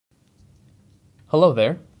Hello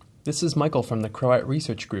there, this is Michael from the Croat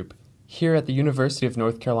Research Group here at the University of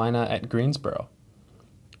North Carolina at Greensboro.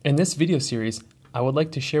 In this video series, I would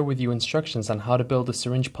like to share with you instructions on how to build a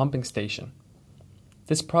syringe pumping station.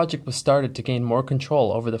 This project was started to gain more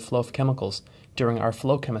control over the flow of chemicals during our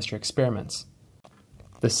flow chemistry experiments.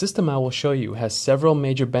 The system I will show you has several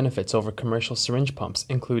major benefits over commercial syringe pumps,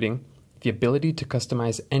 including the ability to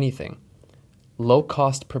customize anything, low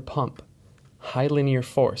cost per pump, high linear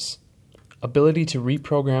force, ability to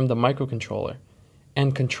reprogram the microcontroller,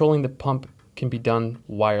 and controlling the pump can be done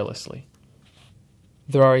wirelessly.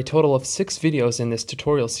 There are a total of 6 videos in this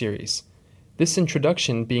tutorial series, this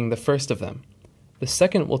introduction being the first of them. The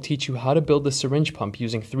second will teach you how to build the syringe pump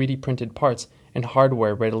using 3D printed parts and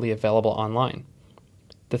hardware readily available online.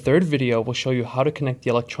 The third video will show you how to connect the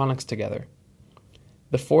electronics together.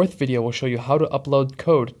 The fourth video will show you how to upload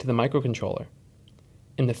code to the microcontroller.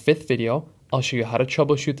 In the fifth video, I'll show you how to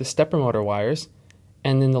troubleshoot the stepper motor wires,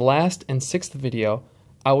 and in the last and sixth video,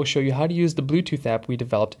 I will show you how to use the Bluetooth app we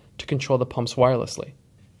developed to control the pumps wirelessly.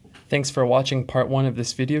 Thanks for watching part 1 of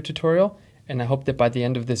this video tutorial, and I hope that by the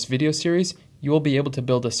end of this video series, you will be able to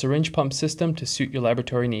build a syringe pump system to suit your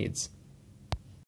laboratory needs.